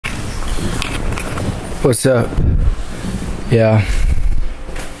What's up? Yeah,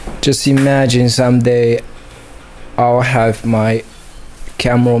 just imagine someday I'll have my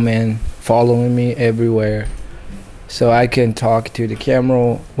cameraman following me everywhere, so I can talk to the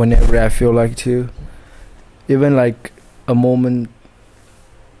camera whenever I feel like to. Even like a moment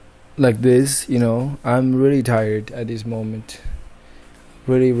like this, I'm really tired at this moment.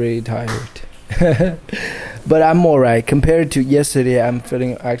 Really tired. But I'm alright. Compared to yesterday, I'm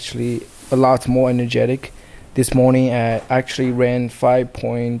feeling actually a lot more energetic. This morning I actually ran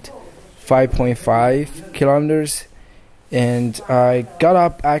 5.5 kilometers, and I got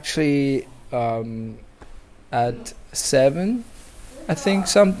up actually at 7, I think,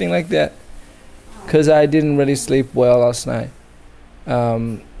 something like that, because I didn't really sleep well last night.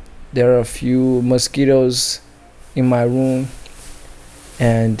 There are a few mosquitoes in my room,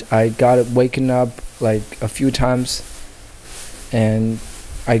 and I got waken up like a few times, and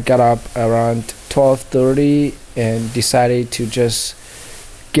I got up around 12:30 and decided to just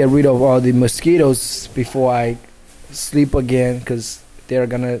get rid of all the mosquitoes before I sleep again, because they're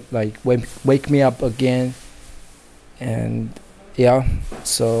gonna like wake me up again. And yeah,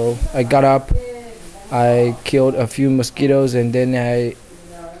 so I got up, I killed a few mosquitoes, and then I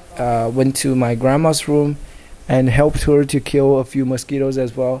went to my grandma's room and helped her to kill a few mosquitoes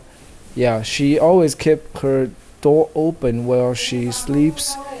as well. Yeah, she always kept her door open while she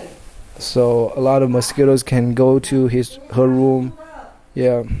sleeps, so a lot of mosquitoes can go to her room.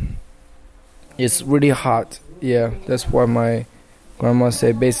 Yeah, it's really hot. Yeah, that's what my grandma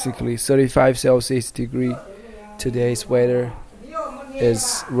said. Basically 35 Celsius degree. Today's weather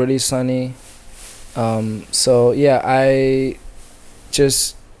is really sunny. So yeah, I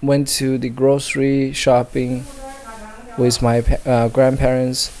just went to the grocery shopping with my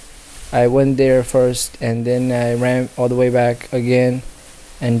grandparents. I went there first, and then I ran all the way back again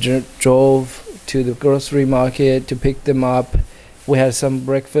and drove to the grocery market to pick them up. We had some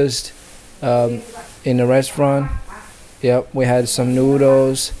breakfast in a restaurant. Yep, we had some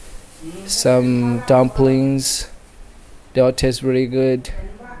noodles, some dumplings. They all taste really good.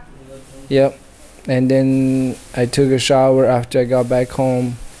 Yep, and then I took a shower after I got back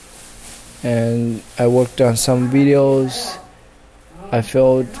home, and I worked on some videos. I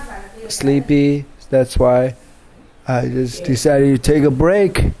felt sleepy, that's why I just decided to take a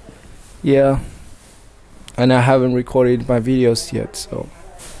break. Yeah, and I haven't recorded my videos yet, so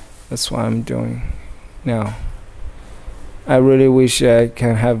that's what I'm doing now. I really wish I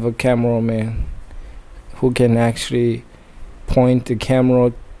can have a cameraman who can actually point the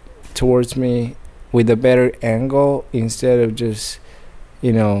camera towards me with a better angle, instead of just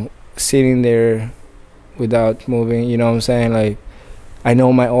sitting there without moving. You know what I'm saying? Like, I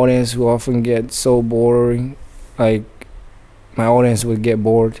know my audience will often get so boring. Like, my audience would get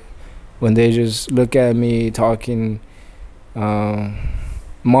bored when they just look at me talking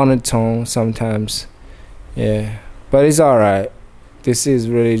monotone sometimes. Yeah, but it's alright. This is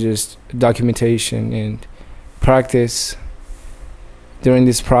really just documentation and practice. During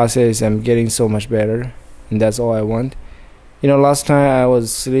this process, I'm getting so much better, and that's all I want. Last night I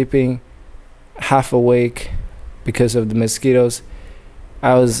was sleeping half awake because of the mosquitoes.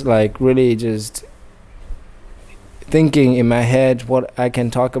 I was like really just thinking in my head what I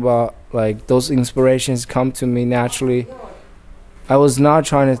can talk about. Like, those inspirations come to me naturally. I was not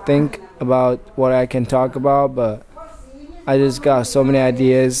trying to think about what I can talk about, but I just got so many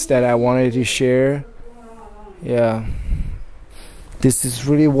ideas that I wanted to share. Yeah, this is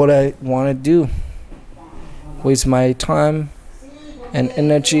really what I want to do with my time and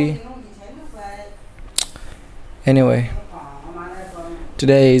energy. Anyway,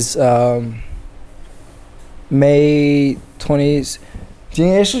 today is May 20th. 今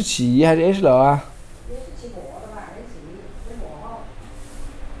天 S7 还是 S6 啊？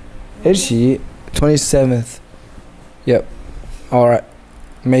 S7 27th. Yep. Alright.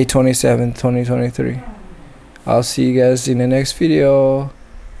 May 27th, 2023. I'll see you guys in the next video.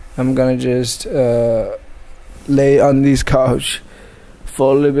 I'm gonna just lay on this couch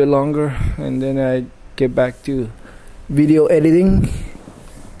for a little bit longer, and then I get back to video editing.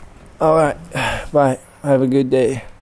 Alright, bye. Have a good day.